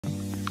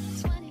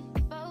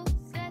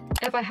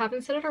If I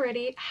haven't said it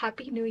already,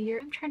 Happy New Year.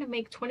 I'm trying to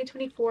make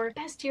 2024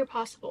 best year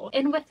possible.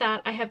 And with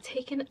that, I have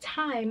taken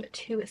time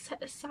to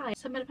set aside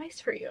some advice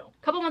for you.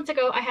 A couple months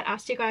ago, I had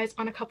asked you guys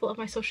on a couple of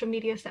my social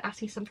medias to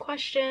ask me some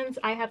questions.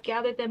 I have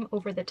gathered them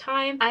over the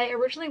time. I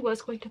originally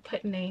was going to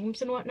put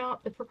names and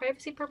whatnot, but for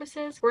privacy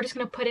purposes, we're just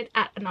going to put it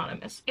at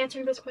anonymous.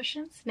 Answering those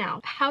questions now.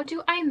 How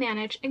do I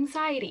manage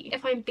anxiety?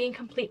 If I'm being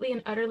completely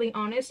and utterly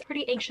honest,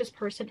 pretty anxious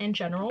person in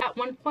general. At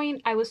one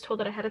point, I was told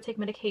that I had to take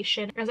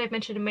medication. As I've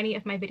mentioned in many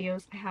of my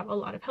videos, I have a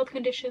lot of health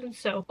conditions,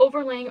 so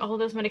overlaying all of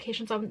those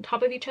medications on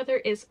top of each other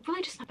is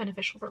really just not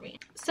beneficial for me.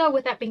 So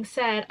with that being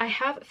said, I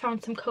have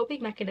found some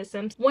coping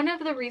mechanisms. One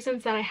of the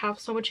reasons that I have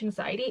so much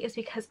anxiety is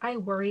because I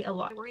worry a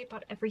lot. I worry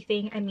about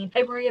everything. I mean,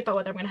 I worry about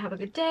whether I'm going to have a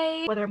good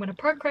day, whether I'm going to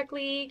park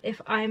correctly,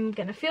 if I'm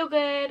going to feel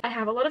good. I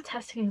have a lot of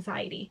testing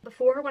anxiety.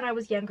 Before, when I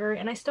was younger,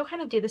 and I still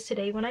kind of do this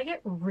today, when I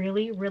get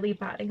really, really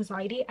bad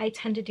anxiety, I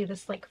tend to do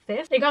this like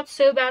this. It got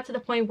so bad to the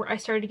point where I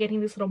started getting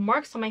these little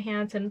marks on my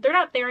hands, and they're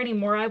not there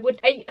anymore.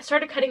 I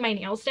started cutting my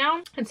nails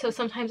down, and so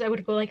sometimes I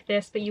would go like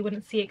this, but you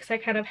wouldn't see it because I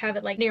kind of have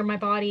it like near my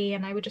body,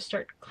 and I would just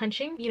start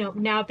clenching. You know,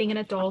 now being an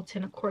adult,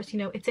 and of course, you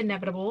know, it's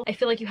inevitable. I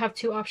feel like you have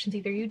two options: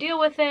 either you deal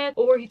with it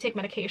or you take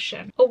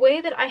medication. A way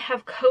that I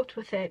have coped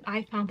with it,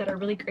 I found that are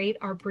really great,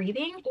 are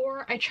breathing,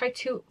 or I try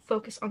to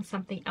focus on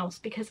something else,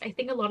 because I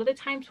think a lot of the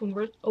times when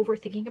we're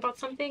overthinking about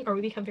something or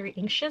we become very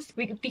anxious,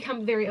 we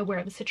become very aware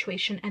of the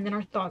situation, and then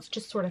our thoughts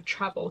just sort of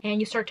travel and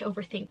you start to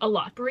overthink a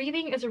lot.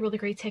 Breathing is a really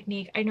great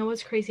technique. I know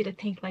it's crazy to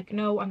think like,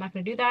 no, I'm not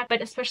going to do that,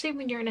 but especially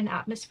when you're in an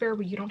atmosphere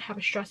where you don't have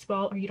a stress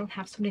ball or you don't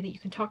have somebody that you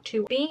can talk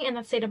to, being in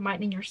that state of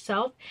mind in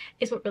yourself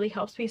is what really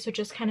helps me. So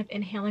just kind of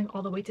inhaling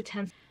all the way to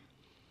 10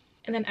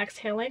 and then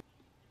exhaling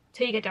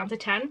till you get down to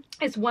 10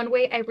 is one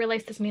way. I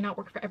realize this may not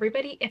work for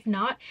everybody. If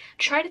not,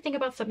 try to think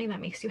about something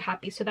that makes you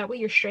happy, so that way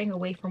you're straying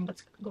away from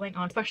what's going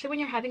on. Especially when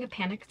you're having a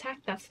panic attack,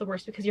 that's the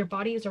worst, because your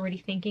body is already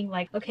thinking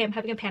like, okay, I'm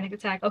having a panic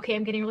attack, okay,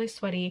 I'm getting really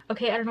sweaty,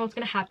 okay, I don't know what's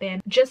gonna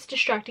happen. Just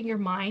distracting your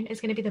mind is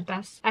gonna be the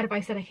best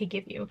advice that I could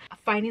give you.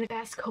 Finding the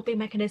best coping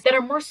mechanisms that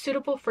are more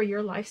suitable for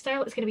your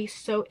lifestyle is gonna be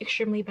so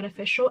extremely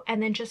beneficial,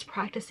 and then just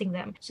practicing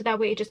them, so that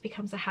way it just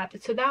becomes a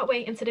habit. So that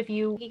way, instead of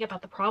you thinking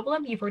about the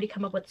problem, you've already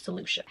come up with a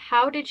solution.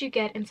 How did you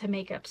get into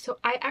makeup? So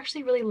I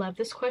actually really love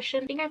this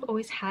question. I think I've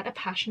always had a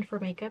passion for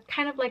makeup,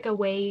 kind of like a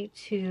way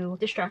to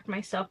distract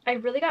myself. I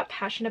really got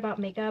passionate about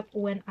makeup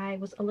when I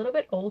was a little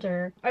bit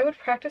older. I would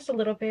practice a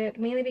little bit,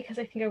 mainly because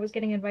I think I was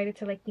getting invited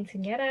to like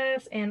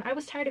quinceañeras, and I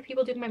was tired of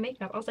people doing my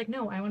makeup. I was like,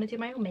 no, I want to do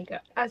my own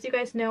makeup. As you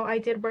guys know, I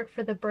did work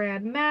for the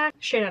brand MAC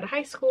straight out of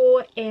high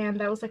school, and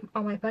that was like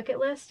on my bucket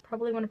list.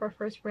 Probably one of our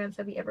first brands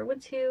that we ever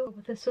went to.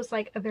 This was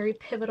like a very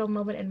pivotal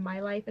moment in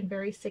my life and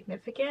very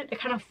significant. It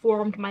kind of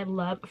formed my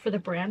love for the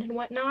brand and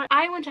whatnot.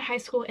 I went to high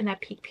school in that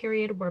peak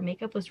period where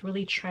makeup was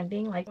really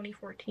trending, like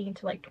 2014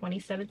 to like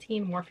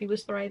 2017. Morphe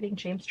was thriving,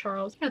 James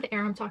Charles, you know the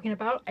era I'm talking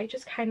about. I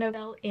just kind of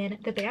fell in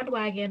the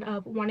bandwagon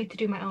of wanting to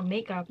do my own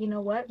makeup. You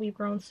know what? We've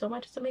grown so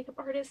much as a makeup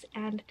artist,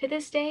 and to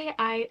this day,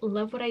 I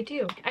love what I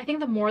do. I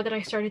think the more that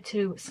I started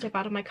to step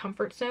out of my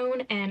comfort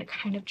zone and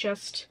kind of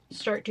just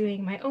start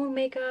doing my own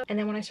makeup, and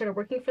then when I started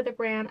working for the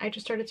brand, I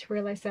just started to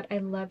realize that I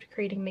loved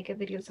creating makeup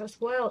videos as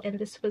well, and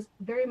this was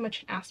very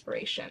much an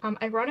aspiration.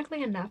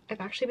 Ironically enough, I've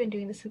actually been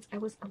doing this since I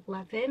was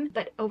 11,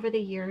 but over the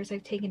years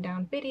I've taken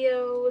down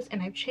videos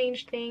and I've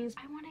changed things.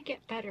 I want to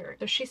get better.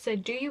 So she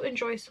said, do you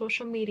enjoy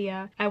social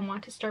media? I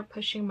want to start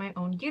pushing my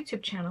own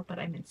YouTube channel, but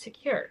I'm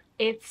insecure.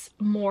 It's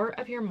more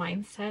of your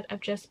mindset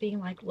of just being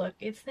like, look,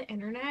 it's the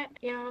internet,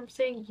 you know what I'm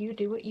saying? You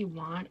do what you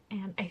want.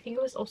 And I think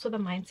it was also the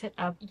mindset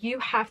of you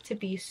have to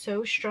be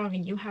so strong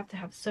and you have to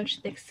have such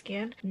thick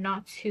skin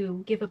not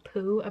to give a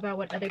poo about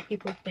what other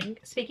people think.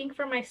 Speaking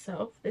for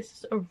myself, this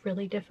is a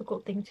really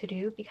difficult thing to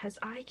do because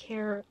I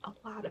care a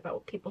lot about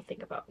what people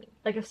think about me.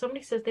 Like if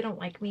somebody says they don't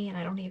like me and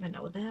I don't even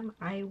know them,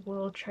 I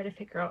will try to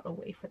figure out a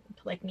way for them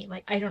to like me.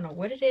 Like I don't know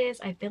what it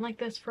is. I've been like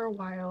this for a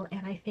while,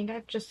 and I think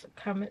I've just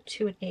come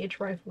to an age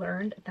where I've learned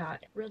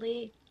that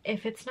really,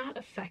 if it's not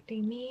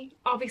affecting me,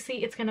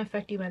 obviously it's gonna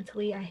affect you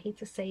mentally. I hate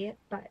to say it,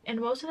 but and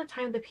most of the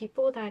time the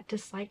people that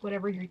dislike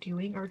whatever you're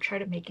doing or try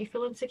to make you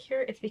feel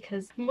insecure, it's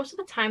because most of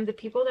the time the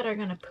people that are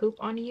gonna poop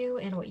on you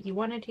and what you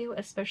want to do,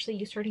 especially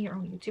you starting your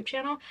own YouTube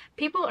channel,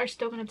 people are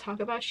still gonna talk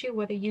about you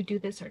whether you do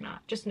this or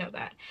not. Just know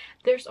that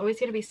there's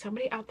always gonna be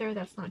somebody out there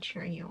that's not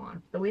cheering you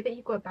on. The way that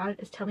you go about it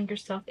is telling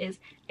yourself is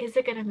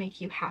it gonna make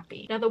you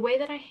happy? Now the way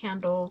that I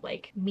handle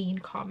like mean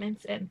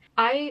comments, and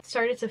I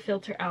started to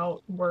filter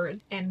out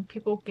words, and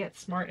people get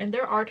smart, and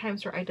there are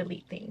times where I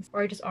delete things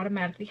or I just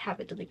automatically have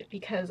it deleted,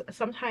 because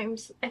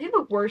sometimes I think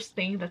the worst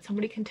thing that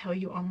somebody can tell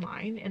you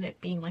online, and it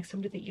being like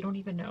somebody that you don't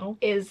even know,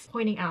 is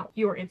pointing out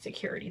your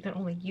insecurity that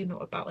only you know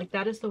about. Like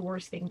that is the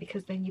worst thing,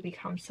 because then you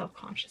become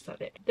self-conscious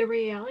of it. The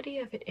reality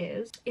of it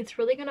is it's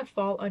really gonna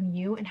fall on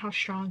you and how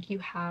strong you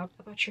have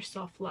about your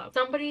self-love.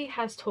 Somebody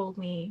has told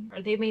me,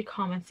 or they made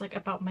comments like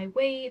about my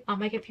weight.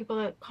 I get people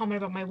that comment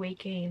about my weight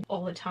gain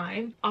all the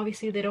time.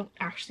 Obviously they don't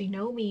actually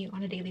know me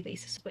on a daily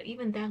basis, but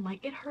even then,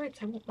 like it hurts,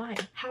 I won't lie.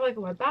 How I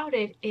go about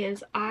it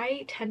is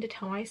I tend to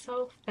tell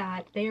myself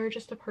that they are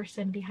just a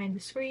person behind the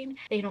screen.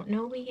 They don't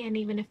know me, and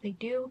even if they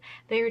do,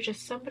 they are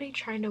just somebody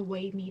trying to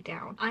weigh me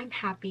down. I'm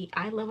happy.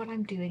 I love what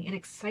I'm doing. It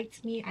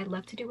excites me. I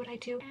love to do what I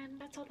do, and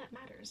that's all that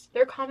matters.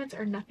 Their comments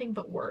are nothing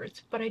but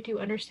words, but I do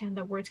understand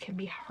that words can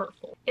be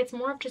hurtful. It's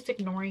more of just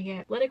ignoring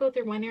it. Let it go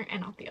through one ear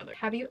and out the other.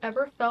 Have you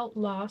ever felt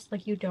lost,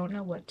 like you don't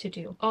know what to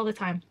do? All the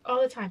time.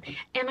 All the time.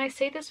 And I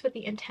say this with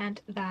the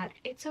intent that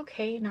it's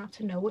okay not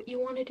to know what you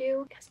want to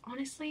do, because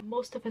honestly,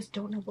 most of us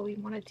don't know what we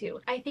want to do.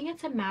 I think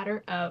it's a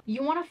matter of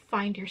you want to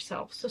find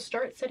yourself. So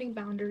start setting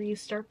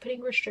boundaries, start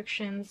putting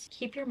restrictions,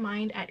 keep your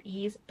mind at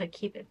ease, but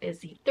keep it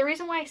busy. The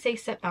reason why I say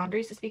set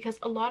boundaries is because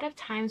a lot of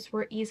times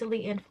we're easily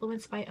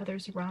influenced by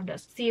others around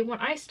us. See, when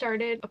I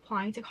started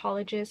applying to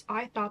colleges,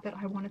 I thought that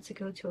I wanted to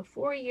go to a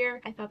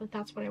 4-year. I thought that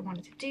that's what I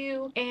wanted to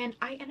do, and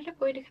I ended up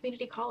going to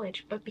community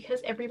college. But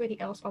because everybody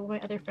else, all of my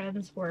other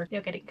friends were,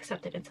 getting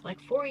accepted into like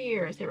 4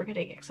 years, they were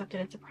getting accepted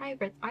into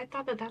privates, I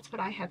thought that that's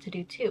what I had to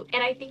do too.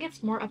 And I think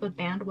it's more of a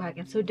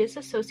bandwagon. So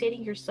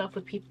disassociating yourself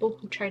with people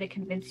who try to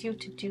convince you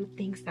to do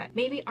things that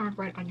maybe aren't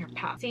right on your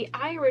path. See,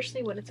 I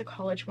originally went into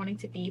college wanting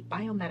to be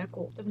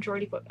biomedical. The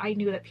majority of what I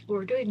knew that people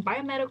were doing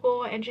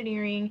biomedical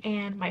engineering,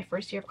 and my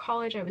first year of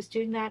college I was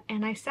doing that,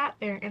 and I sat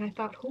there and I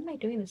thought, who am I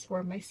doing this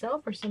for,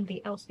 myself or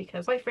somebody else?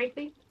 Because quite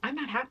frankly, I'm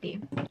not happy.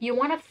 You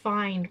want to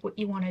find what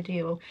you want to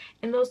do.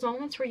 In those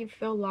moments where you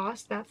feel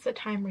lost, that's the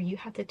time where you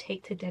have to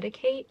take to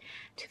dedicate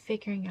to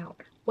figuring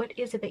out what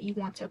is it that you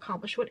want to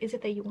accomplish? What is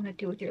it that you want to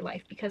do with your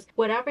life? Because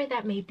whatever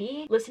that may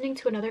be, listening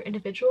to another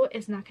individual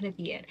is not going to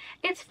be it.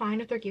 It's fine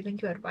if they're giving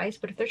you advice,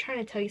 but if they're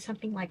trying to tell you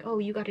something like, oh,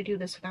 you got to do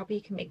this so that way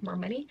you can make more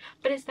money,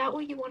 but is that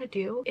what you want to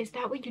do? Is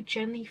that what you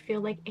genuinely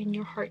feel like in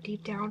your heart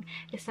deep down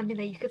is something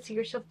that you could see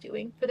yourself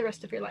doing for the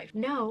rest of your life?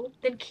 No,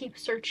 then keep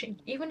searching.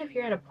 Even if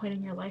you're at a point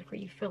in your life where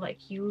you feel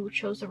like you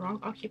chose the wrong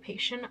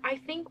occupation, I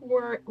think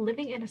we're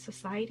living in a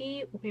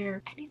society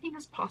where anything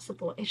is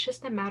possible. It's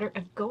just a matter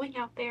of going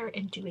out there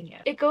and doing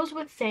it. It goes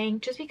with saying,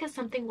 just because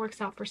something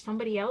works out for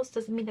somebody else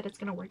doesn't mean that it's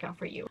going to work out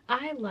for you.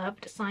 I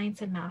loved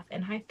science and math,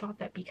 and I thought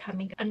that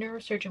becoming a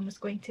neurosurgeon was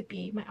going to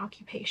be my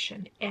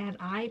occupation. And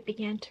I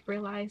began to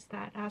realize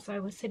that as I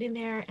was sitting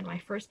there in my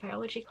first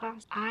biology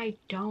class, I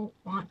don't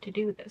want to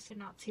do this and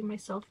not see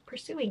myself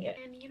pursuing it.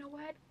 And you know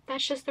what?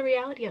 That's just the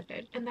reality of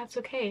it, and that's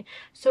okay.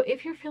 So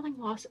if you're feeling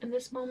lost in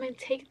this moment,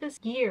 take this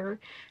year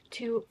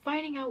to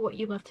finding out what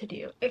you love to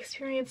do.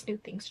 Experience new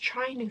things,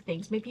 try new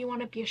things. Maybe you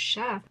want to be a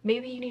chef.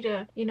 Maybe you need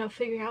to,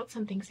 figure out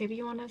some things. Maybe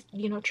you want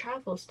to,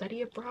 travel,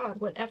 study abroad,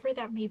 whatever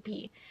that may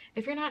be.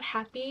 If you're not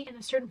happy in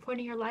a certain point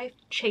in your life,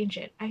 change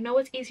it. I know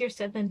it's easier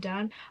said than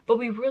done, but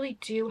we really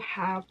do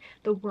have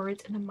the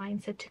words and the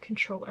mindset to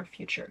control our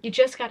future. You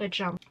just gotta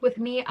jump. With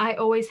me, I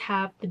always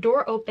have the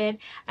door open.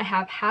 I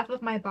have half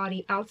of my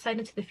body outside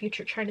into the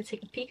future trying to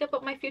take a peek at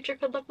what my future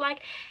could look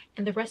like,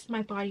 and the rest of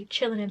my body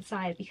chilling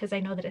inside because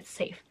I know that it's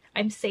safe.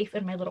 I'm safe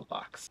in my little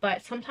box.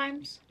 But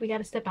sometimes we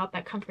gotta step out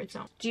that comfort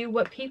zone. Do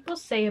what people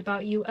say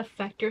about you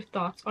affect your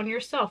thoughts on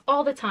yourself?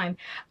 All the time.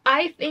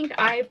 I think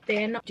I've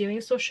been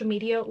doing social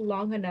media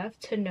long enough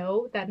to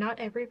know that not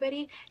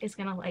everybody is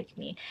gonna like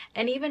me.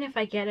 And even if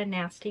I get a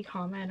nasty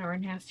comment or a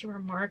nasty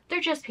remark,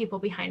 they're just people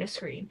behind a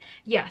screen.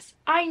 Yes,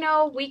 I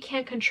know we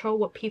can't control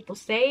what people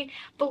say,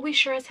 but we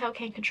sure as hell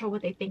can't control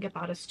what they think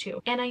about us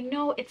too. And I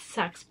know it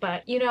sucks,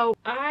 but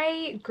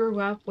I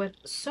grew up with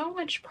so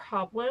much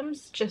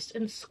problems just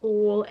in school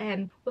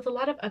and with a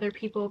lot of other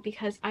people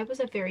because I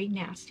was a very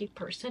nasty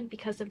person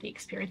because of the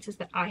experiences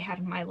that I had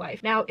in my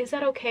life. Now, is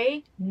that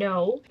okay?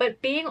 No. But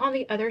being on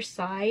the other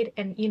side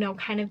and,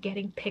 kind of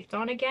getting picked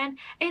on again,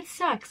 it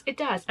sucks. It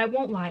does. I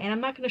won't lie. And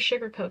I'm not going to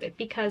sugarcoat it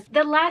because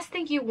the last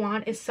thing you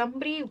want is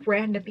somebody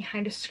random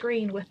behind a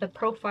screen with a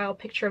profile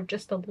picture of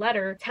just a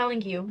letter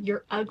telling you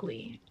you're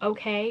ugly.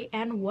 Okay?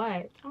 And what?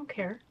 I don't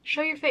care.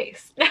 Show your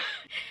face.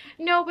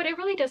 No, but it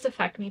really does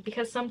affect me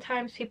because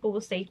sometimes people will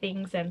say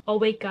things and I'll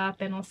wake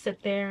up and I'll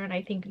sit there and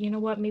I think, you know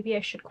what, maybe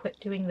I should quit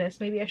doing this.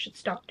 Maybe I should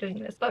stop doing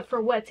this. But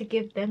for what? To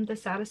give them the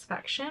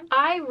satisfaction?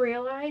 I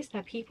realize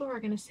that people are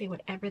going to say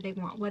whatever they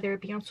want, whether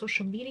it be on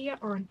social media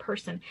or in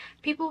person.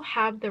 People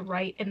have the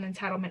right and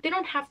entitlement. They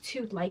don't have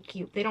to like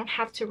you. They don't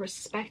have to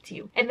respect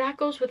you. And that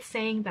goes with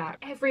saying that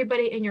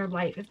everybody in your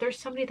life, if there's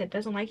somebody that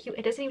doesn't like you,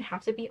 it doesn't even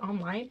have to be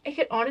online. It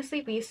could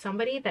honestly be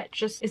somebody that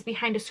just is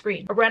behind a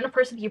screen. A random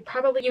person you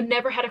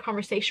never had a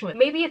conversation with.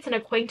 Maybe it's an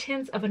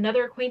acquaintance of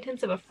another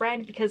acquaintance of a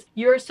friend because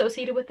you're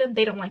associated with them.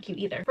 They don't like you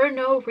either for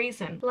no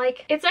reason.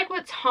 Like, it's like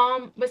what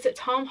Tom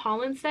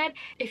Holland said,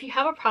 if you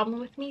have a problem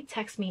with me,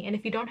 text me, and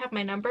if you don't have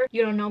my number,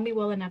 you don't know me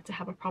well enough to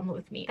have a problem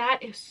with me. That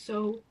is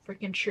so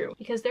freaking true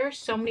because there are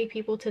so many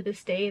people to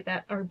this day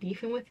that are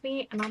beefing with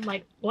me and I'm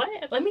like, what?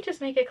 Let me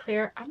just make it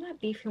clear, I'm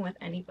not beefing with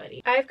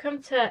anybody. I've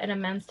come to an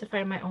amends to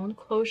find my own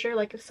closure.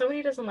 Like, if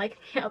somebody doesn't like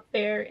me out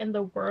there in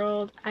the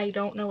world, I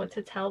don't know what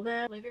to tell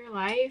them. Live your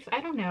life.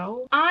 I don't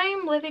know.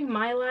 I'm living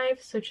my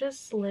life, so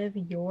just live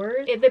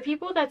yours. The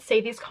people that say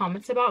say these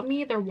comments about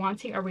me, they're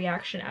wanting a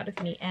reaction out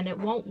of me, and it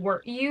won't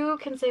work. You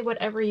can say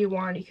whatever you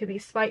want. You could be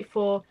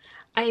spiteful.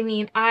 I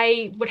mean,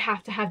 I would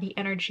have to have the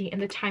energy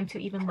and the time to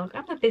even look.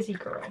 I'm a busy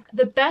girl.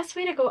 The best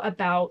way to go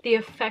about the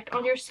effect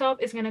on yourself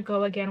is going to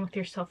go again with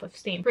your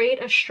self-esteem.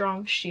 Create a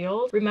strong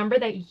shield. Remember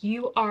that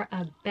you are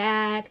a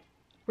bad.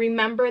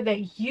 Remember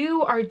that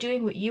you are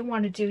doing what you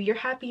want to do. You're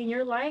happy in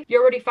your life.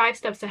 You're already 5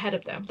 steps ahead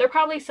of them. They're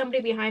probably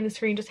somebody behind the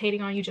screen just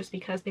hating on you just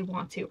because they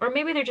want to. Or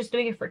maybe they're just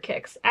doing it for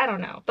kicks. I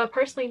don't know. But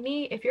personally,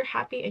 me, if you're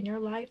happy in your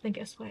life, then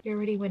guess what? You're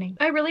already winning.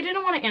 I really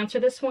didn't want to answer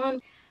this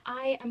one.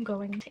 I am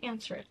going to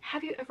answer it.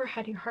 Have you ever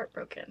had your heart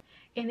broken?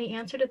 And the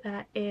answer to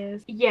that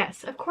is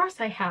yes, of course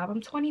I have.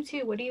 I'm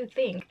 22. What do you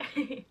think?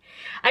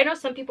 I know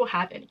some people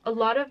haven't. A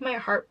lot of my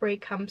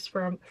heartbreak comes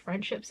from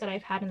friendships that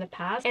I've had in the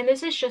past. And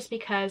this is just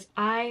because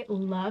I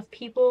love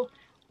people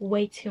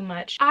way too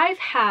much. I've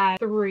had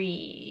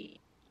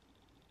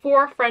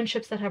 4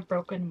 friendships that have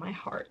broken my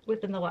heart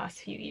within the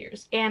last few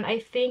years, and I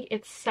think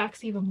it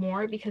sucks even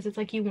more because it's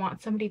like you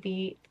want somebody to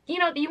be, you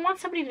know, you want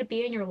somebody to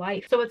be in your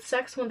life, so it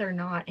sucks when they're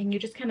not, and you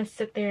just kind of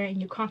sit there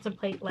and you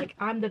contemplate like,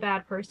 I'm the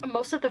bad person.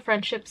 Most of the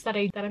friendships that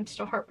I'm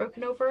still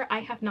heartbroken over, I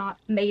have not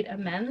made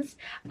amends.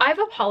 I've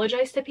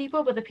apologized to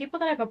people, but the people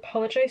that I've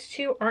apologized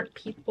to aren't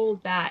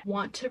people that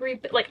want to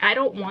rebuild. Like, I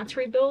don't want to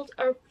rebuild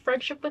a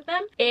friendship with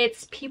them.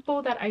 It's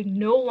people that I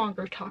no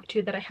longer talk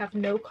to, that I have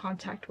no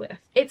contact with.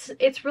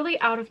 It's really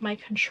out of my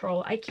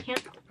control. I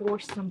can't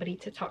force somebody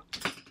to talk.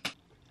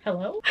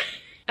 Hello?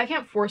 I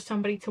can't force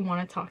somebody to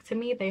want to talk to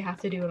me. They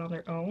have to do it on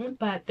their own.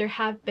 But there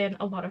have been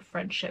a lot of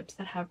friendships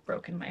that have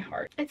broken my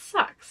heart. It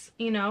sucks,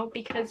 you know,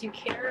 because you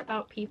care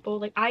about people.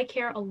 Like, I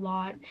care a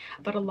lot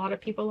about a lot of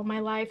people in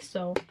my life.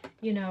 So,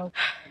 you know,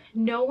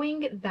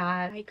 knowing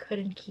that I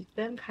couldn't keep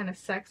them kind of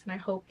sucks, and I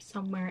hope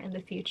somewhere in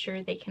the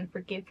future they can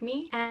forgive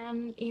me,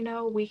 and, you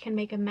know, we can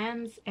make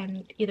amends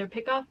and either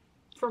pick up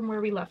from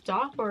where we left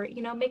off, or,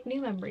 you know, make new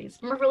memories.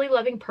 I'm a really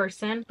loving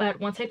person, but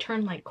once I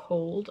turn like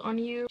cold on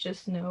you,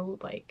 just know,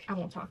 like, I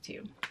won't talk to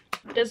you.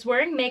 Does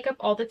wearing makeup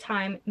all the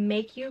time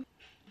make you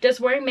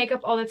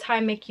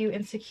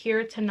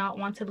insecure to not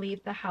want to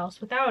leave the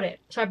house without it?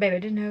 Sorry babe, I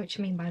didn't know what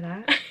you mean by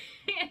that.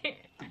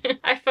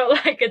 I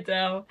felt like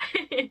Adele.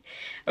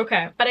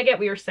 Okay, but I get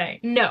what you're saying.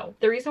 No,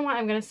 the reason why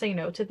I'm gonna say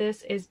no to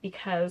this is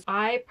because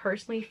I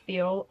personally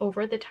feel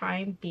over the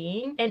time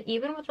being, and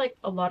even with like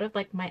a lot of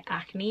like my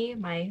acne,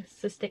 my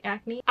cystic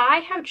acne, I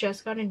have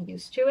just gotten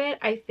used to it.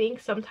 I think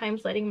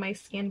sometimes letting my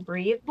skin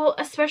breathe, well,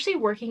 especially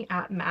working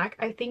at MAC,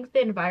 I think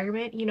the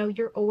environment, you know,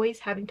 you're always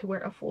having to wear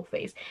a full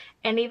face,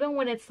 and even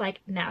when it's like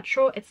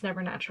natural, it's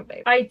never natural,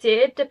 babe. I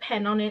did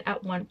depend on it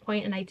at one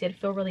point, and I did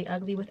feel really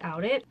ugly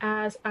without it.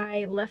 As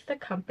I left the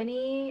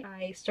company,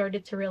 I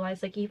started to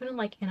realize, like, even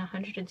like in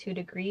 102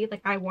 degree,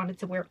 like, I wanted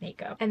to wear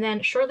makeup. And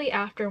then shortly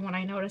after, when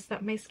I noticed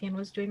that my skin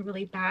was doing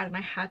really bad and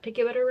I had to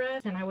give it a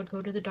rest, and I would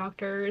go to the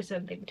doctors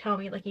and they would tell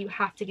me, like, you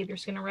have to give your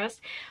skin a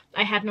rest,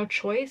 I had no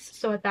choice.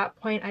 So at that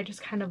point, I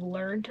just kind of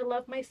learned to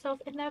love myself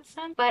in that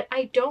sense. But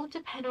I don't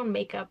depend on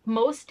makeup.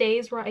 Most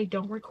days where I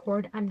don't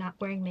record, I'm not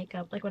wearing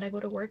makeup. Like, when I go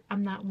to work,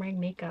 I'm not wearing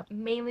makeup,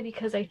 mainly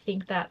because I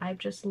think that I've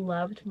just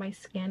loved my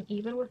skin,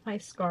 even with my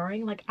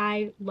scarring. Like,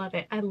 I love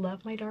it. I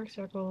love my dark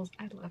circles,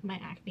 I love my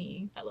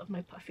acne, I love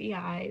my puffy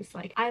eyes.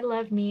 Like, I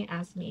love me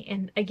as me.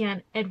 And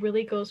again, it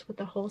really goes with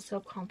the whole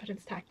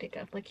self-confidence tactic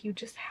of, like, you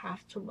just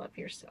have to love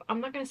yourself.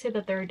 I'm not gonna say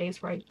that there are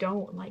days where I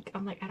don't, like,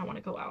 I'm like, I don't want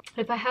to go out.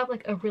 If I have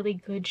like a really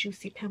good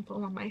juicy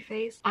pimple on my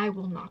face, I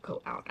will not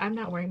go out. I'm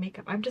not wearing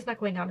makeup. I'm just not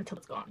going out until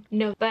it's gone.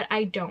 No, but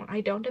I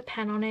don't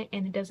depend on it,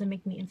 and it doesn't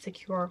make me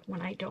insecure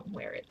when I don't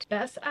wear it.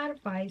 Best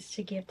advice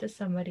to give to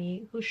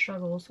somebody who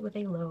struggles with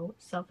a low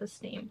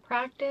self-esteem: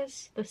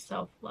 practice the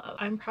self-love.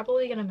 I'm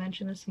probably going to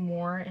mention this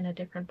more in a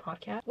different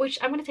podcast, which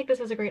I'm going to take this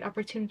as a great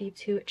opportunity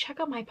to check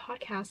out my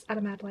podcast at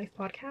a Mad Life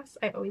podcast.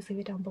 I always leave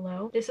it down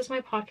below. This is my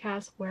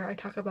podcast where I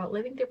talk about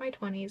living through my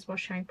 20s while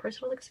sharing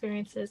personal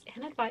experiences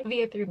and advice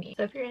through me.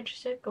 So if you're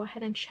interested, go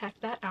ahead and check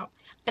that out.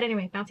 But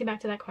anyway, bouncing back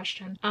to that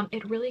question,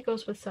 it really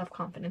goes with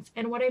self-confidence.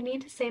 And what I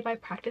mean to say by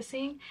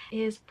practicing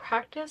is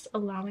practice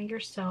allowing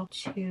yourself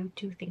to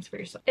do things for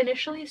yourself.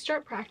 Initially,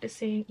 start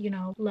practicing, you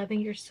know,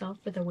 loving yourself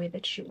for the way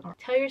that you are.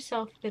 Tell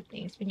yourself good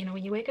things. But, you know,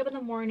 when you wake up in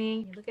the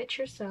morning, you look at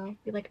yourself,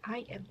 you're like,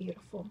 I am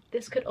beautiful.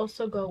 This could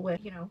also go with,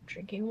 you know,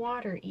 drinking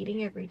water,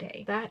 eating every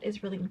day. That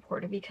is really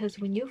important, because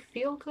when you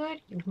feel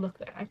good, you look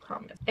good, I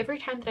promise. Every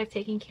time that I've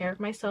taken care of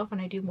myself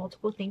and I do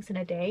multiple things in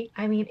a day,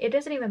 I mean, it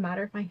doesn't even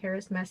matter if my hair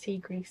is messy,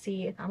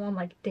 greasy, if I'm on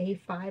like day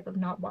 5 of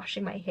not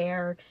washing my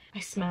hair, I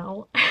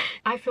smell.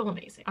 I feel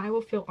amazing. I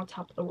will feel on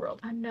top of the world.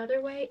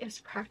 Another way is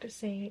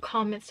practicing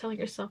comments telling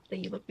yourself that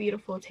you look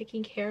beautiful,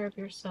 taking care of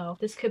yourself.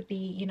 This could be,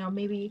 you know,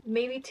 maybe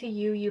to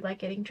you like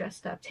getting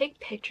dressed up. Take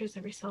pictures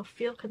of yourself,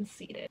 feel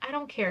conceited. I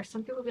don't care.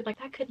 Some people be like,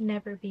 that could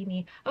never be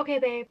me. Okay,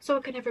 babe, so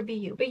it could never be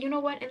you. But you know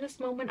what? In this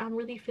moment, I'm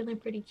really feeling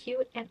pretty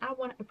cute and I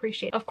want to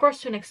appreciate, of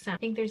course, to an extent. I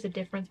think there's a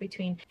difference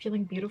between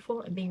feeling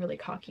beautiful and being really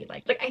cocky.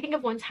 Like I think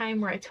of one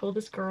time where I told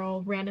this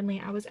girl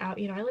randomly, I was out,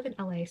 you know, I live in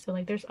LA, so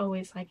like there's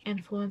always like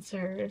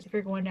influencers. If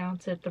you're going down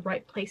to the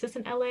right places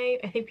in LA,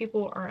 I think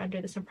people are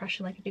under this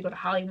impression like if you go to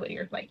Hollywood,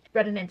 you're like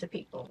running into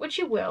people, which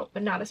you will,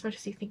 but not as much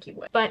as you think you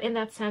would. But in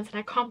that sense, and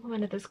I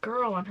complimented this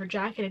girl on her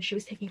jacket and she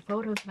was taking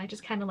photos, and I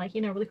just kind of like,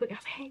 you know, really quick, I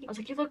was like, hey, I was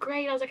like, you look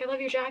great. I was like, I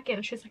love your jacket.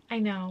 And she was like, I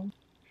know.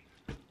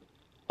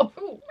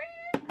 Oh,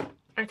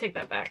 I take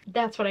that back.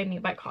 That's what I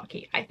mean by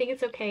cocky. I think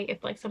it's okay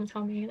if like someone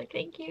tells me like,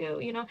 thank you,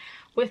 you know.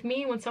 With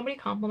me, when somebody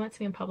compliments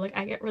me in public,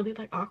 I get really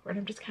like awkward.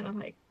 I'm just kind of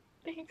like,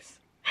 thanks.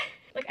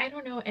 Like, I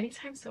don't know,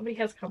 anytime somebody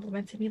has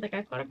complimented me, like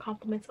I've gotten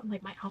compliments on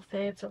like my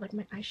outfits or like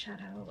my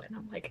eyeshadow, and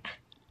I'm like,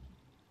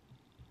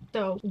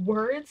 so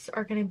words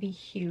are going to be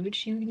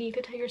huge. You need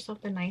to tell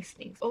yourself the nice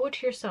things. Owe it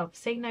to yourself.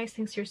 Say nice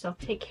things to yourself.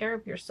 Take care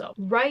of yourself.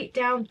 Write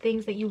down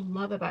things that you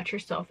love about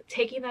yourself.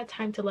 Taking that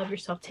time to love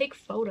yourself. Take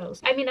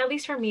photos. I mean, at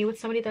least for me, with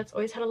somebody that's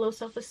always had a low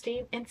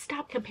self-esteem, and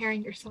stop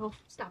comparing yourself.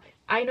 Stop it.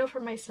 I know for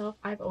myself,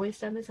 I've always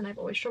done this and I've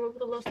always struggled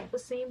with a low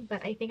self-esteem,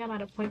 but I think I'm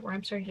at a point where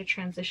I'm starting to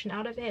transition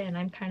out of it and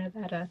I'm kind of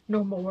at a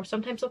normal where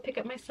sometimes I'll pick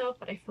up myself,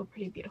 but I feel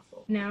pretty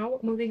beautiful. Now,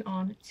 moving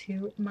on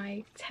to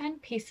my 10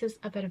 pieces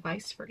of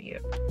advice for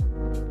you.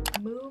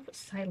 Move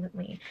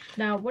silently.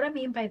 Now, what I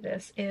mean by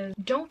this is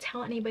don't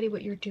tell anybody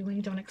what you're doing.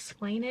 Don't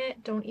explain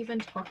it. Don't even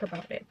talk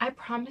about it. I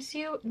promise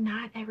you,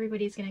 not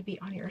everybody's going to be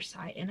on your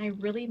side. And I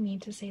really mean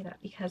to say that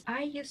because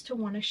I used to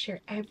want to share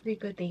every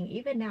good thing.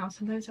 Even now,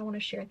 sometimes I want to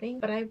share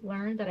things, but I've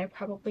learned that I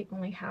probably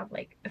only have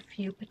like a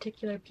few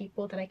particular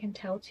people that I can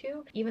tell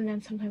to. Even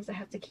then, sometimes I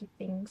have to keep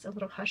things a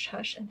little hush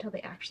hush until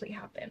they actually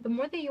happen. The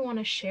more that you want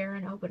to share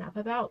and open up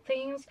about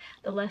things,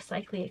 the less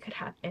likely it could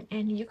happen.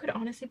 And you could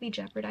honestly be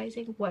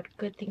jeopardizing what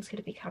good things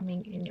could be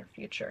coming in your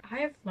future. I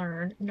have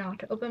learned not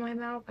to open my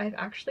mouth. I've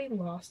actually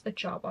lost a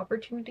job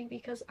opportunity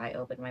because I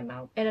opened my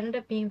mouth. It ended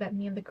up being that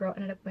me and the girl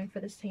ended up going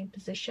for the same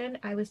position.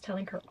 I was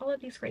telling her all of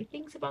these great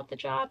things about the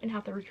job and how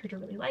the recruiter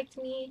really liked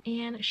me,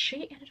 and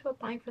she ended up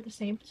applying for the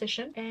same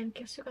position, and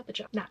guess who got the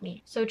job? Not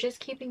me. So just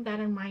keeping that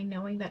in mind,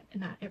 knowing that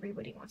not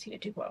everybody wants you to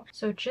do well.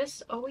 So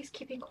just always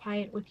keeping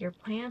quiet with your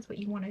plans, what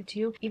you want to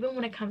do, even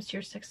when it comes to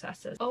your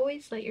successes.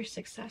 Always let your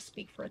success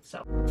speak for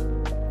itself.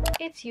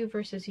 It's you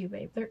versus you,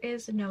 babe. There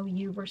is no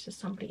you versus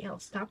somebody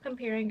else. Stop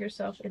comparing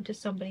yourself into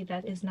somebody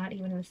that is not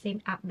even in the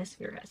same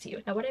atmosphere as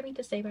you. Now, what I mean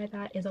to say by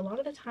that is a lot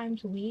of the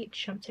times we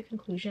jump to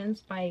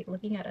conclusions by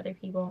looking at other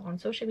people on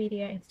social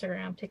media,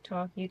 Instagram,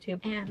 TikTok,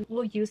 YouTube, and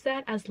we'll use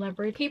that as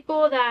leverage.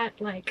 People that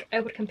like I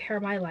would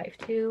compare my life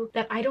to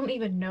that I don't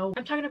even know.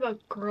 I'm talking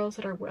about girls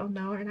that are well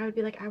known, and I would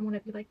be like, I want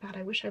to be like that.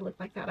 I wish I looked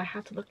like that. I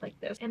have to look like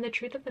this. And the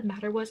truth of the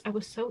matter was, I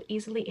was so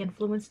easily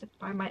influenced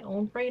by my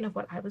own brain of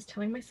what I was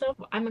telling myself.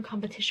 Well, I'm in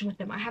competition with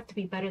them. I have to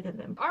be better than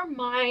them. Our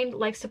mind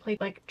likes to play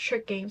like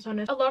trick games on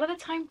us. A lot of the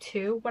time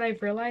too, what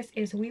I've realized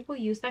is we will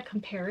use that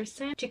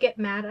comparison to get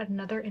mad at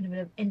another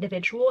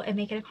individual and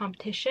make it a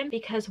competition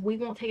because we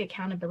won't take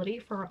accountability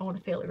for our own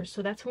failures.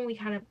 So that's when we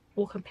kind of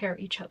will compare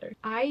each other.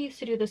 I used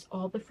to do this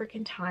all the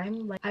freaking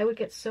time. Like I would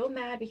get so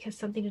mad because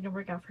something didn't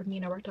work out for me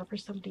and it worked out for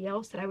somebody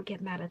else that I would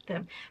get mad at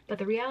them. But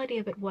the reality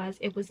of it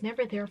was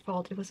never their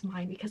fault. It was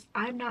mine because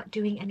I'm not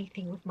doing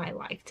anything with my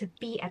life to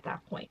be at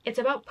that point. It's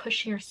about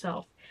pushing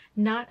yourself,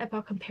 not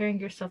about comparing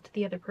yourself to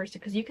the other person,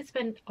 because you could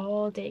spend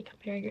all day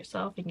comparing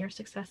yourself and your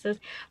successes,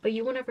 but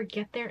you will never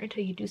get there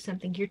until you do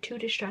something. You're too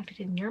distracted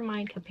in your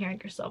mind comparing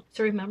yourself.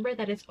 So remember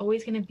that it's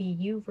always going to be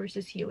you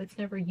versus you. It's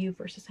never you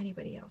versus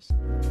anybody else.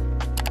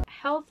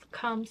 Health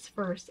comes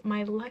first.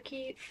 My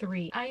lucky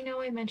 3. I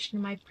know I mentioned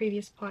in my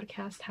previous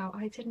podcast how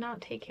I did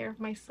not take care of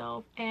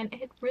myself and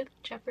it really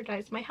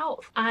jeopardized my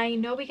health. I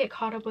know we get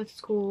caught up with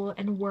school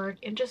and work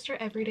and just our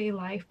everyday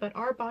life, but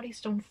our bodies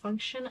don't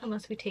function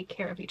unless we take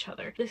care of each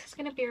other. This is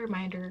going to be a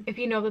reminder. If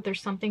you know that there's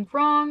something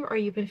wrong or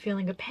you've been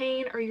feeling a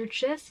pain or you're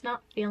just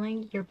not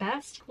feeling your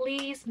best,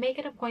 please make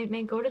an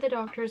appointment, go to the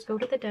doctors, go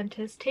to the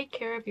dentist, take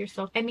care of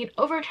yourself. I mean,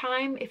 over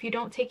time, if you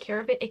don't take care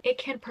of it, it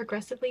can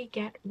progressively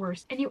get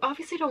worse. And you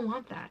obviously don't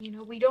want that. You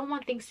know, we don't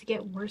want things to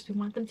get worse. We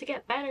want them to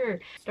get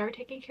better. Start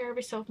taking care of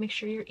yourself. Make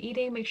sure you're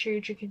eating, make sure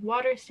you're drinking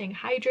water, staying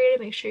hydrated,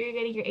 make sure you're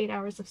getting your 8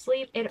 hours of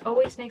sleep. It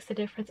always makes a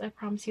difference. I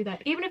promise you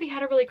that. Even if you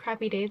had a really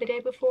crappy day the day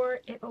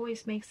before, it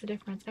always makes a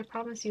difference. I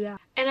promise you that.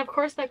 And of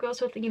course that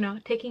goes with, you know,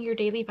 taking your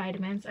daily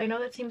vitamins. I know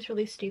that seems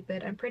really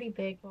stupid. I'm pretty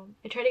big. Well,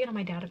 I try to get on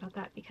my dad about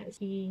that because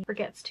he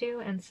forgets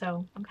to, and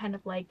so I'm kind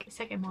of like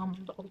second mom.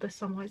 I'm the oldest,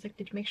 so I'm always like,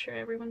 did you make sure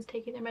everyone's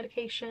taking their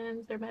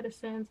medications, their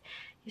medicines?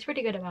 He's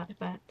pretty good about it,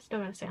 but still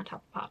gotta stay on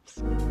top of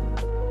pops.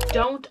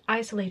 Don't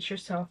isolate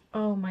yourself.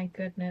 Oh my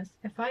goodness.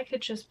 If I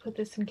could just put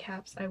this in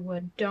caps, I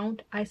would.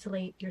 Don't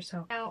isolate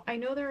yourself. Now, I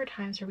know there are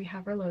times where we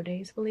have our low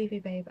days. Believe me,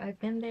 babe, I've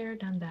been there,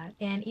 done that.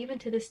 And even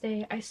to this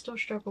day, I still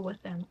struggle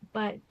with them.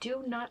 But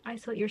do not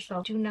isolate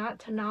yourself. Do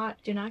not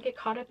get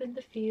caught up in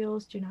the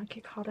feels. Do not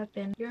get caught up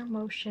in your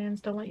emotions.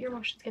 Don't let your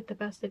emotions get the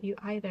best of you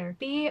either.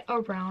 Be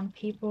around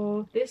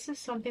people. This is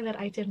something that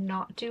I did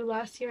not do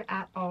last year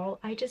at all.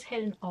 I just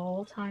hit an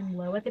all-time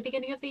low at the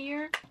beginning of the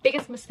year.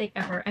 Biggest mistake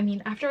ever. I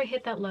mean, after I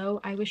hit that low,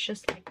 I was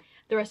just like,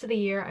 the rest of the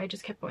year I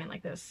just kept going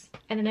like this,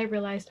 and then I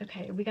realized,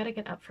 okay, we got to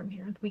get up from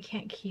here. We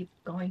can't keep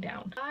going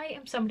down. I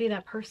am somebody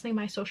that personally,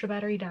 my social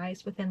battery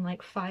dies within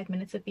like 5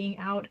 minutes of being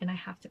out, and I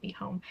have to be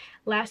home.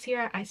 Last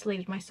year I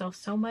isolated myself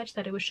so much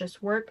that it was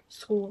just work,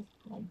 school,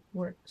 home,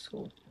 work,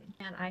 school,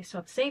 and I saw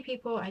the same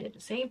people, I did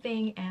the same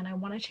thing, and I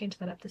want to change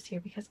that up this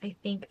year because I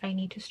think I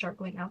need to start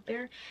going out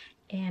there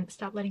and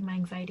stop letting my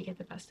anxiety get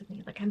the best of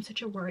me. Like, I'm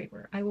such a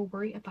worrier. I will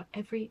worry about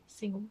every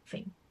single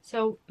thing.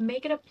 So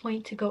make it a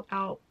point to go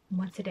out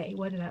once a day,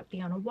 whether that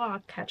be on a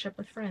walk, catch up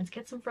with friends,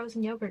 get some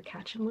frozen yogurt,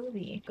 catch a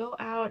movie, go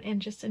out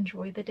and just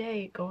enjoy the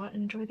day, go out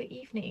and enjoy the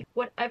evening.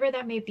 Whatever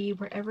that may be,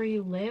 wherever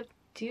you live,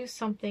 do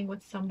something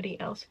with somebody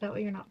else. That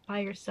way you're not by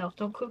yourself.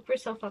 Don't coop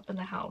yourself up in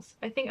the house.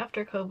 I think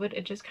after COVID,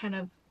 it just kind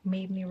of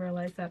made me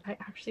realize that I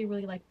actually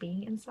really like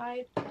being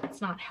inside.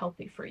 It's not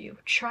healthy for you.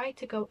 Try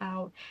to go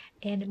out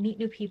and meet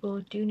new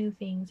people, do new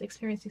things,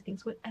 experience new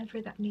things,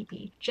 whatever that may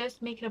be.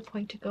 Just make it a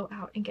point to go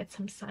out and get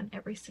some sun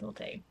every single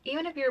day.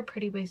 Even if you're a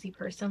pretty busy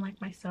person like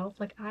myself,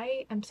 like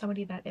I am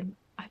somebody that I'm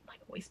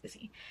like always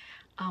busy.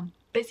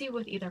 Busy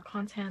with either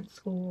content,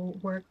 school,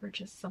 work, or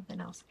just something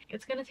else.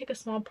 It's gonna take a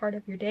small part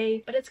of your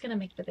day, but it's gonna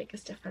make the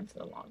biggest difference in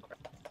the long run.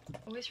 I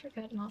always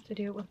forget not to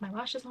do it with my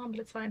lashes on, but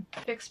it's fine.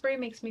 Fix spray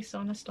makes me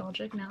so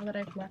nostalgic now that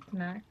I've left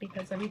MAC,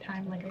 because every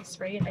time like I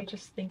spray it, I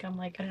just think I'm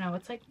like, I don't know,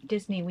 it's like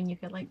Disney when you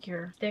get like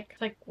your stick.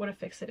 It's like what a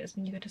fix it is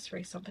when you get to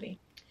spray somebody.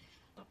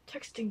 Stop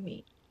texting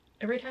me.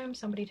 Every time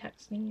somebody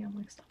texts me, I'm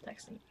like, stop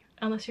texting me.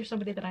 Unless you're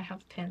somebody that I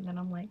have pinned, then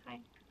I'm like,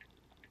 hi.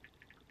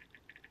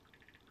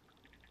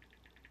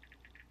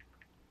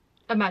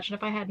 Imagine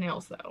if I had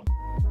nails though.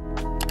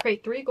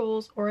 Create 3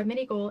 goals or a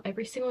mini goal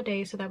every single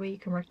day so that way you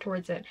can work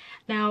towards it.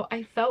 Now,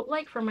 I felt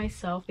like for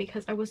myself,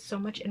 because I was so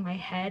much in my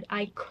head,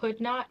 I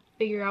could not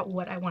figure out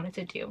what I wanted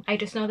to do. I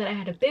just know that I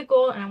had a big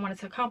goal and I wanted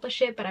to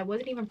accomplish it, but I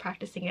wasn't even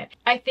practicing it.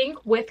 I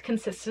think with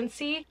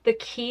consistency, the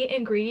key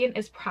ingredient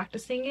is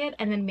practicing it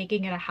and then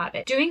making it a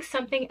habit. Doing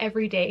something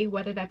every day,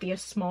 whether that be a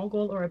small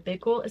goal or a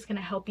big goal, is going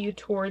to help you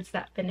towards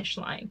that finish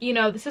line. You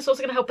know, this is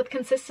also going to help with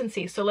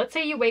consistency. So let's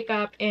say you wake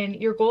up and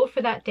your goal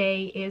for that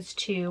day is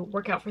to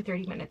work out for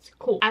 30 minutes.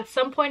 Cool. At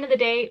some point of the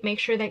day, make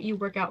sure that you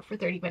work out for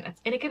 30 minutes.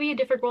 And it could be a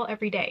different goal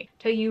every day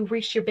till you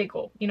reach your big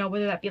goal, you know,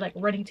 whether that be like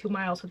running 2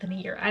 miles within a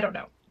year. I don't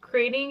know.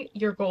 Creating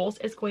your goals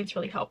is going to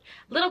really help.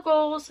 Little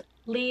goals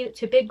lead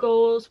to big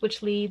goals,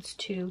 which leads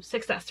to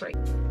success rate.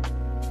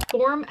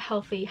 Form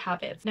healthy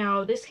habits.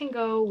 Now, this can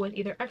go with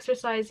either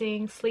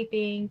exercising,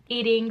 sleeping,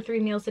 eating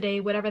 3 meals a day,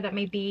 whatever that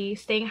may be,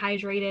 staying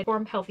hydrated.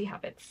 Form healthy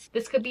habits.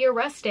 This could be a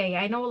rest day.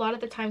 I know a lot of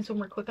the times when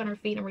we're quick on our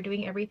feet and we're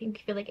doing everything, we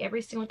feel like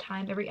every single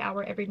time, every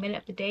hour, every minute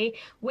of the day,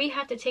 we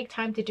have to take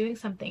time to doing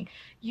something.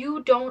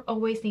 You don't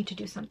always need to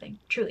do something,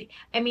 truly.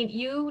 I mean,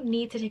 you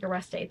need to take a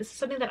rest day. This is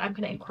something that I'm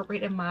going to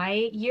incorporate in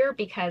my year,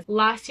 because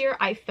last year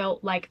I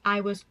felt like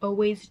I was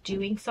always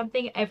doing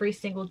something every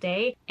single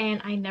day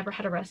and I never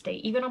had a rest day.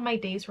 Even on my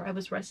days where I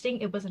was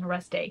resting, it wasn't a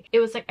rest day. It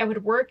was like I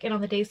would work, and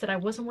on the days that I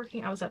wasn't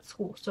working, I was at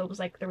school. So it was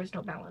like there was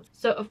no balance.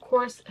 So of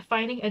course,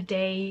 finding a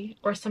day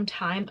or some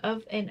time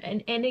of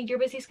in your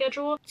busy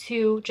schedule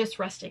to just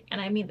resting. And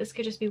I mean, this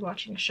could just be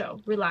watching a show,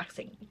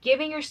 relaxing,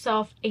 giving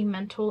yourself a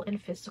mental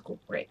and physical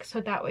break.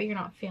 So that way you're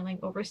not feeling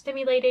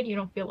overstimulated, you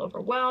don't feel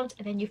overwhelmed,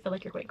 and then you feel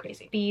like you're going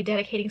crazy. Be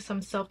dedicating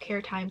some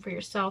self-care time for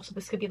yourself. So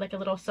this could be like a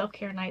little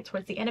self-care night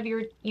towards the end of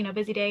your,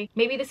 busy day.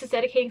 Maybe this is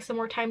dedicating some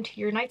more time to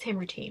your nighttime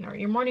routine or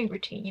your morning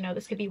routine.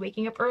 This could be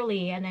waking up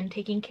early and then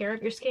taking care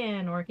of your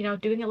skin, or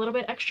doing a little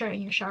bit extra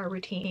in your shower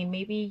routine.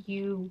 Maybe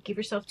you give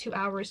yourself 2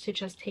 hours to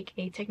just take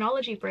a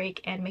technology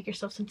break and make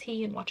yourself some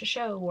tea and watch a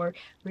show or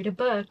read a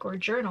book or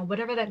journal,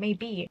 whatever that may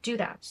be. Do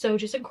that. So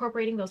just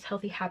incorporating those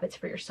healthy habits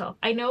for yourself.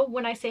 I know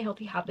when I say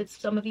healthy habits,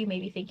 some of you may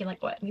be thinking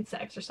like, what, it means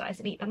to exercise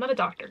and eat. I'm not a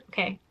doctor,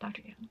 okay?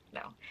 Doctor,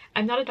 no.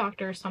 I'm not a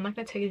doctor, so I'm not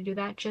going to tell you to do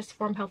that. Just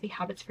form healthy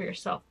habits for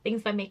yourself.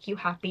 Things that make you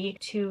happy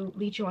to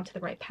lead you onto the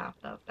right path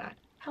of that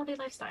healthy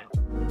lifestyle.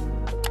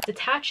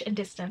 Detach and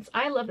distance.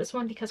 I love this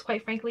one because,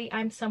 quite frankly,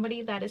 I'm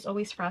somebody that is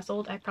always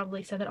frazzled. I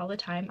probably say that all the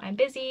time. I'm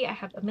busy. I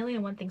have a million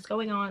and one things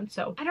going on,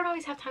 so I don't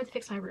always have time to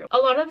fix my room. A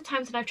lot of the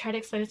times when I've tried to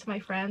explain it to my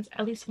friends,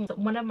 at least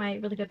one of my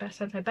really good best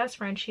friends, my best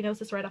friend, she knows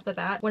this right off the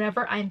bat.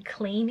 Whenever I'm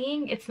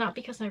cleaning, it's not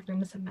because my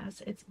room is a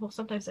mess. Well,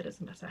 sometimes it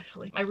is a mess,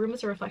 actually. My room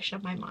is a reflection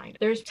of my mind.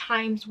 There's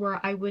times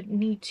where I would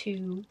need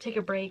to take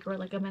a break or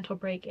like a mental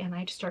break, and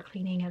I just start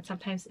cleaning, and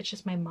sometimes it's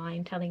just my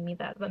mind telling me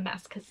that I'm a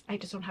mess because I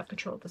just don't have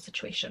control of the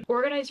situation.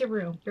 Organize your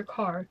room. your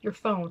car, your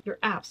phone, your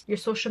apps, your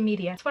social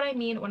media. That's what I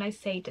mean when I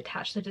say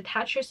detach. So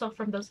detach yourself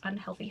from those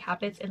unhealthy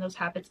habits and those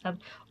habits of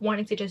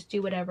wanting to just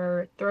do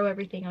whatever, throw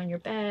everything on your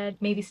bed,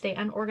 maybe stay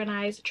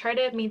unorganized. Try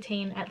to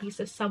maintain at least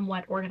a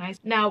somewhat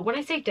organized. Now, when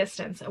I say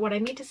distance, what I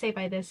mean to say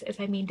by this is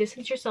I mean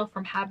distance yourself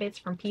from habits,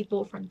 from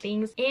people, from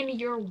things in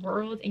your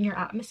world, in your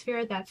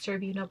atmosphere that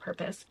serve you no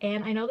purpose.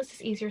 And I know this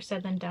is easier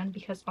said than done,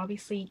 because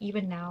obviously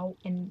even now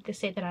in the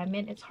state that I'm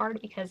in, it's hard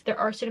because there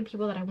are certain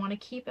people that I want to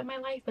keep in my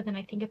life, but then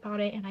I think about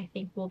it and I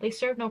think, well, they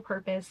serve no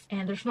purpose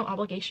and there's no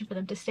obligation for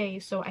them to stay,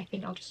 so I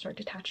think I'll just start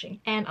detaching.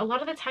 And a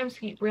lot of the times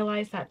we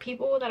realize that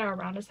people that are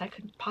around us that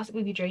could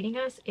possibly be draining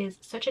us is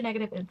such a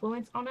negative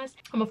influence on us.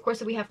 Of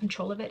course, if we have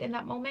control of it in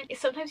that moment,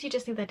 sometimes you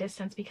just need that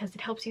distance because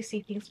it helps you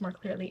see things more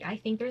clearly. I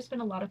think there's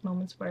been a lot of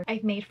moments where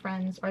I've made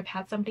friends or I've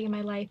had somebody in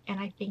my life and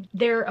I think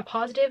they're a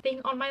positive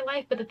thing on my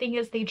life, but the thing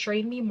is they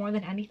drain me more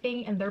than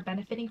anything and they're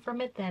benefiting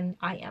from it than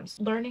I am.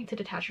 So learning to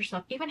detach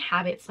yourself. Even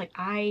habits, like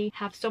I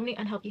have so many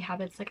unhealthy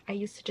habits. Like I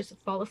used to just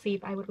fall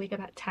asleep. I would wake up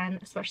at 10,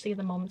 especially in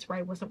the moments where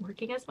I wasn't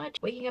working as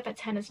much. Waking up at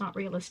 10 is not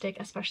realistic,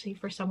 especially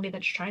for somebody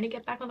that's trying to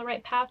get back on the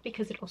right path,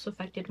 because it also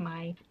affected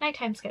my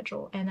nighttime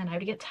schedule and then I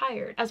would get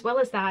tired. As well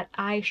as that,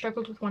 I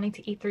struggled with wanting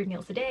to eat 3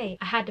 meals a day.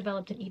 I had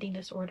developed an eating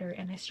disorder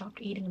and I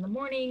stopped eating in the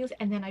mornings,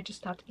 and then I just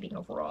stopped eating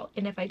overall.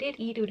 And if I did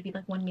eat, it would be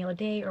like 1 meal a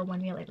day or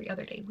 1 meal every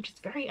other day, which is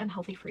very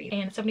unhealthy for you.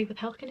 And somebody with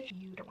health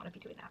conditions, you don't want to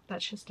be doing that.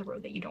 That's just the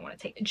road that you don't want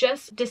to take.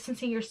 Just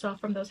distancing yourself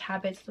from those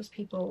habits, those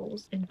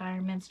people's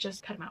environments,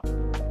 just cut them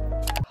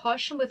out.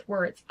 Caution with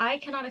words. I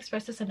cannot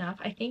express this enough.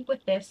 I think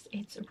with this,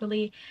 it's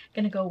really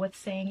gonna go with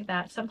saying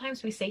that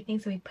sometimes we say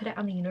things and we put it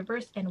on the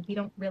universe and we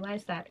don't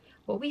realize that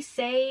what we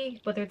say,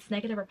 whether it's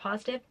negative or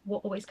positive, will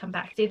always come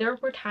back. See, there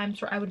were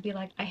times where I would be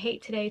like, I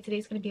hate today,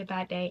 today's gonna be a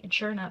bad day, and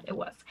sure enough, it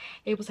was.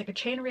 It was like a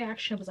chain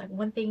reaction. It was like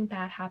one thing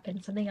bad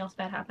happened, something else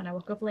bad happened, I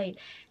woke up late,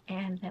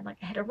 and then like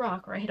I hit a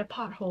rock or I hit a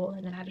pothole,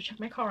 and then I had to check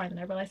my car, and then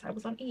I realized I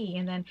was on E,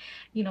 and then,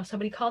 you know,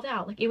 somebody called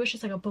out. Like it was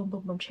just like a boom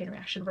boom boom chain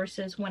reaction,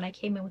 versus when I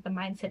came in with the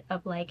mindset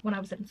of like when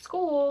I was in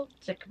school,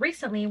 like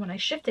recently when I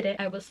shifted it,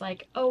 I was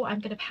like, oh, I'm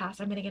gonna pass,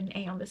 I'm gonna get an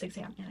A on this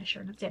exam, and I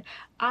sure enough did.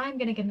 I'm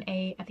gonna get an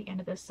A at the end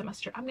of this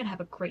semester, I'm gonna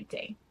have a great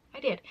day. I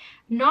did.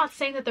 Not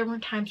saying that there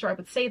weren't times where I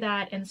would say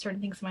that and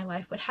certain things in my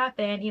life would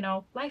happen. You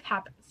know, life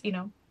happens, you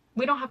know,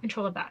 we don't have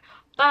control of that,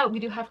 but we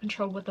do have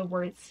control with the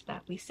words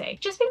that we say.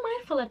 Just be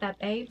mindful of that,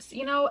 babes.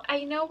 You know,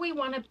 I know we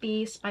want to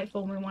be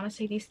spiteful and we want to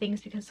say these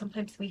things because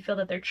sometimes we feel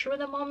that they're true in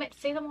the moment.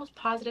 Say the most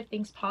positive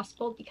things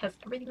possible, because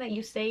everything that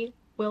you say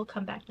will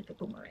come back like a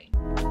boomerang.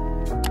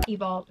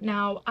 Evolve.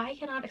 Now, I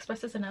cannot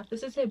express this enough.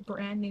 This is a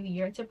brand new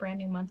year. It's a brand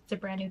new month. It's a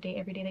brand new day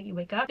every day that you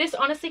wake up. This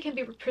honestly can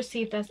be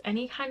perceived as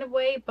any kind of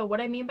way, but what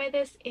I mean by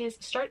this is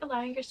start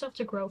allowing yourself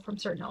to grow from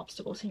certain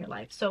obstacles in your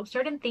life. So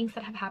certain things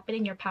that have happened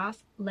in your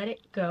past, let it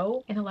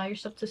go and allow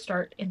yourself to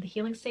start in the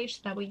healing stage,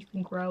 so that way you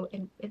can grow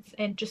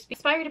and just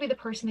aspire to be the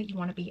person that you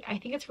want to be. I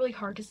think it's really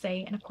hard to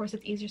say, and of course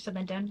it's easier said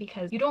than done,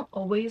 because you don't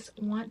always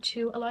want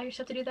to allow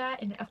yourself to do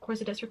that, and of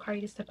course it does require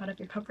you to step out of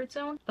your comfort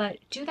zone, but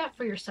do that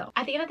for yourself.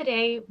 At the end of the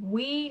day,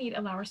 we need to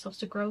allow ourselves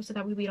to grow, so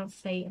that way we don't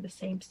stay in the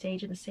same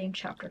stage, in the same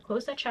chapter.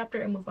 Close that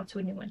chapter and move on to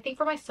a new one. I think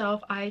for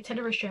myself, I tend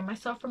to restrain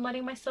myself from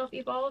letting myself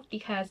evolve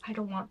because I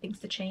don't want things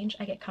to change.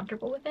 I get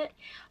comfortable with it,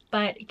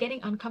 but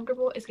getting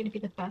uncomfortable is going to be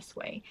the best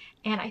way.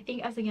 And I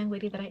think as a young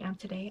lady that I am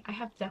today, I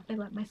have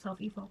definitely let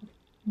myself evolve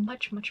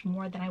much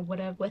more than I would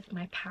have with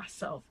my past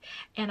self,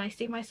 and I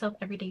see myself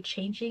every day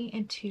changing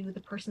into the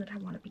person that I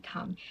want to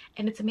become.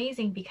 And it's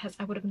amazing because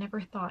I would have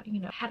never thought,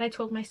 you know, had I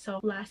told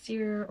myself last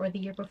year or the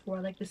year before,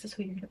 like, this is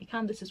who you're going to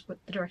become, this is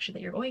what the direction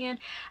that you're going in,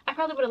 I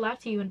probably would have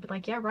laughed at you and been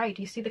like, yeah, right,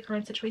 do you see the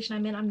current situation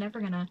I'm in? I'm never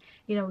gonna,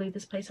 you know, leave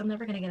this place, I'm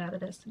never gonna get out of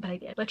this. But I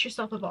did. Let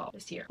yourself evolve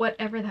this year,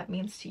 whatever that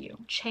means to you.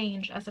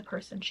 Change as a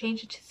person,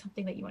 change into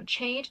something that you want,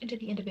 change into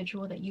the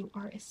individual that you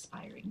are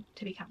aspiring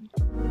to become.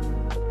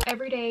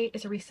 Every day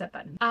is a reset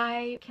button.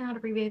 I cannot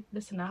abbreviate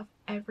this enough.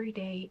 Every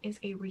day is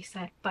a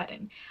reset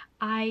button.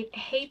 I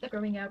hate that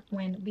growing up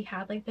when we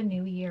had like the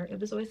new year, it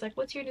was always like,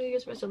 what's your New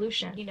Year's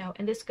resolution? You know,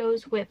 and this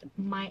goes with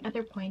my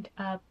other point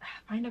of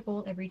find a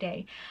goal every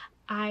day.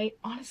 I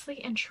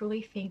honestly and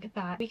truly think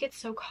that we get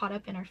so caught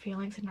up in our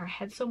feelings in our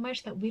head so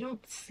much that we don't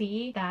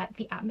see that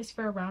the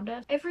atmosphere around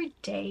us, every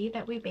day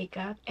that we wake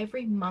up,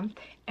 every month,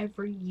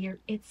 every year,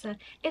 it's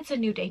a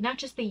new day, not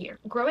just the year.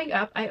 Growing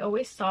up, I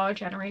always saw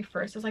January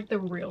 1st as like the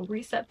real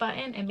reset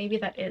button, and maybe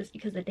that is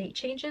because the date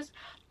changes,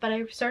 but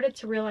I started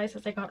to realize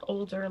as I got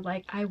older,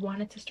 like I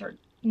wanted to start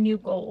new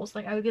goals.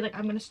 Like I would be like,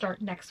 I'm gonna start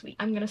next week,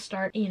 I'm gonna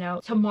start, you know,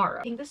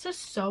 tomorrow. I think this is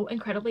so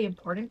incredibly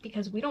important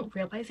because we don't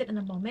realize it in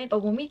the moment,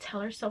 but when we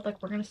tell ourselves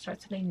like we're gonna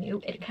start something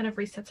new, it kind of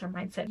resets our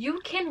mindset. You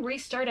can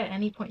restart at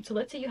any point. So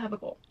let's say you have a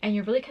goal and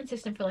you're really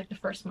consistent for like the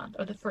first month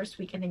or the first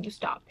week, and then you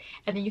stop,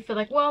 and then you feel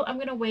like, well, I'm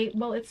gonna wait,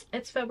 well,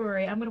 it's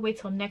February, I'm gonna wait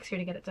till next year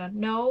to get it done.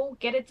 No,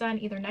 get it done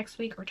either next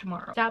week or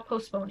tomorrow. Stop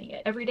postponing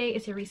it. Every day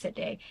is a reset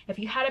day. If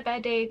you had a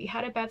bad day, if you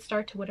had a bad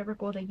start to whatever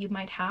goal that you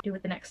might have, do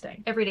it the next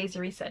day. Every day is a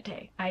reset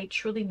day. I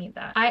truly truly mean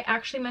that. I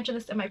actually mentioned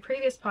this in my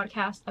previous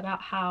podcast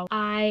about how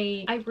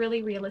I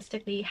really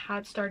realistically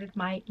had started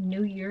my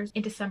New Year's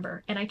in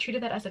December, and I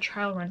treated that as a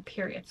trial run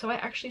period. So I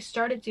actually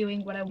started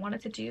doing what I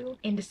wanted to do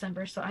in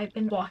December. So I've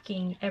been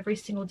walking every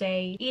single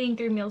day, eating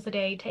 3 meals a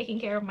day, taking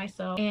care of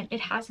myself, and it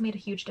has made a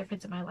huge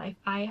difference in my life.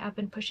 I have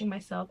been pushing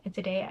myself, and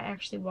today I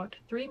actually walked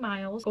 3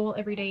 miles. Goal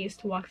every day is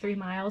to walk 3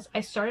 miles.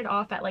 I started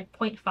off at like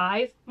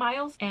 0.5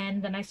 miles,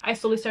 and then I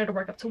slowly started to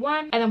work up to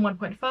 1, and then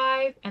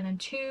 1.5, and then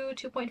 2,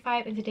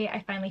 2.5, and today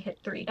I finally hit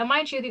 3. Now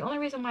mind you, the only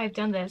reason why I've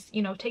done this,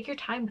 you know, take your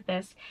time with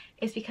this,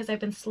 is because I've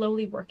been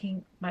slowly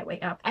working my way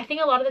up. I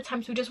think a lot of the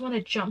times we just want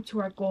to jump to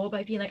our goal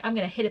by being like, I'm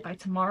gonna hit it by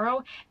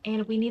tomorrow,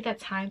 and we need that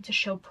time to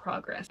show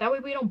progress. That way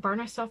we don't burn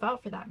ourselves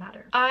out, for that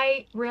matter.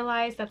 I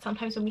realize that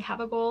sometimes when we have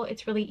a goal,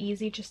 it's really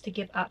easy just to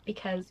give up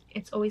because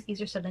it's always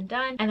easier said than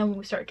done, and then when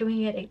we start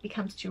doing it, it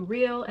becomes too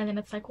real, and then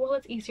it's like, well,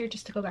 it's easier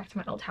just to go back to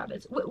my old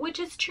habits, which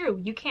is true,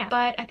 you can.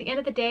 But at the end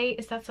of the day,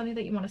 is that something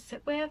that you want to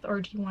sit with,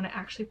 or do you want to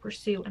actually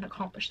pursue and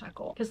accomplish that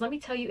goal? Because let me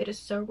tell you, it is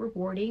so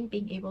rewarding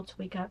being able to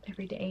wake up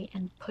every day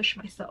and push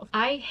myself.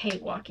 I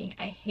hate walking,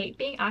 I hate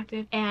being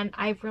active, and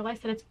I've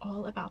realized that it's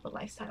all about the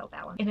lifestyle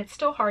balance. And it's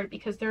still hard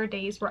because there are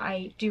days where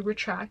I do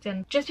retract,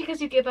 and just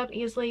because you give up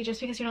easily,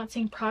 just because you're not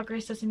seeing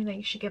progress, doesn't mean that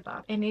you should give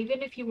up. And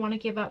even if you want to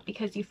give up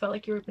because you felt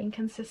like you were being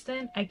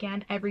consistent,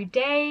 again, every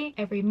day,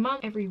 every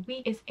month, every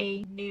week is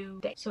a new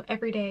day. So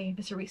every day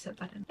is a reset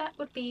button. That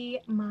would be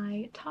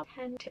my top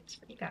 10 tips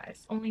for you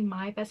guys. Only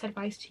my best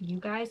advice to you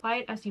guys. Apply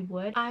it as you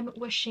would. I'm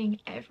wishing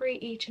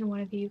each and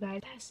one of you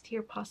guys best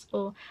year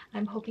possible.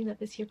 I'm hoping that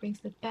this year brings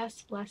the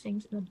best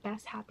blessings and the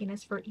best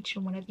happiness for each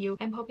and one of you.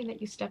 I'm hoping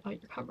that you step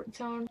out your comfort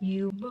zone,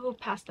 you move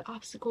past the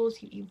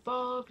obstacles, you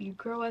evolve, you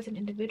grow as an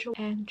individual,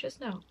 and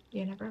just know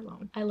you're never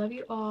alone. I love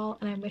you all,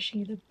 and I'm wishing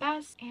you the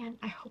best, and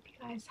I hope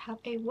you guys have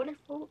a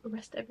wonderful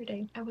rest of your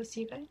day. I will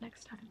see you guys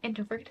next time. And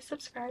don't forget to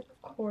subscribe,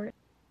 of course.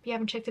 If you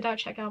haven't checked it out,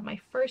 check out my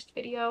first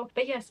video.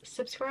 But yes,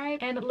 subscribe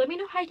and let me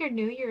know how your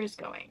new year is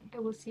going. I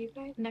will see you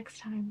guys next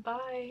time.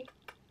 Bye.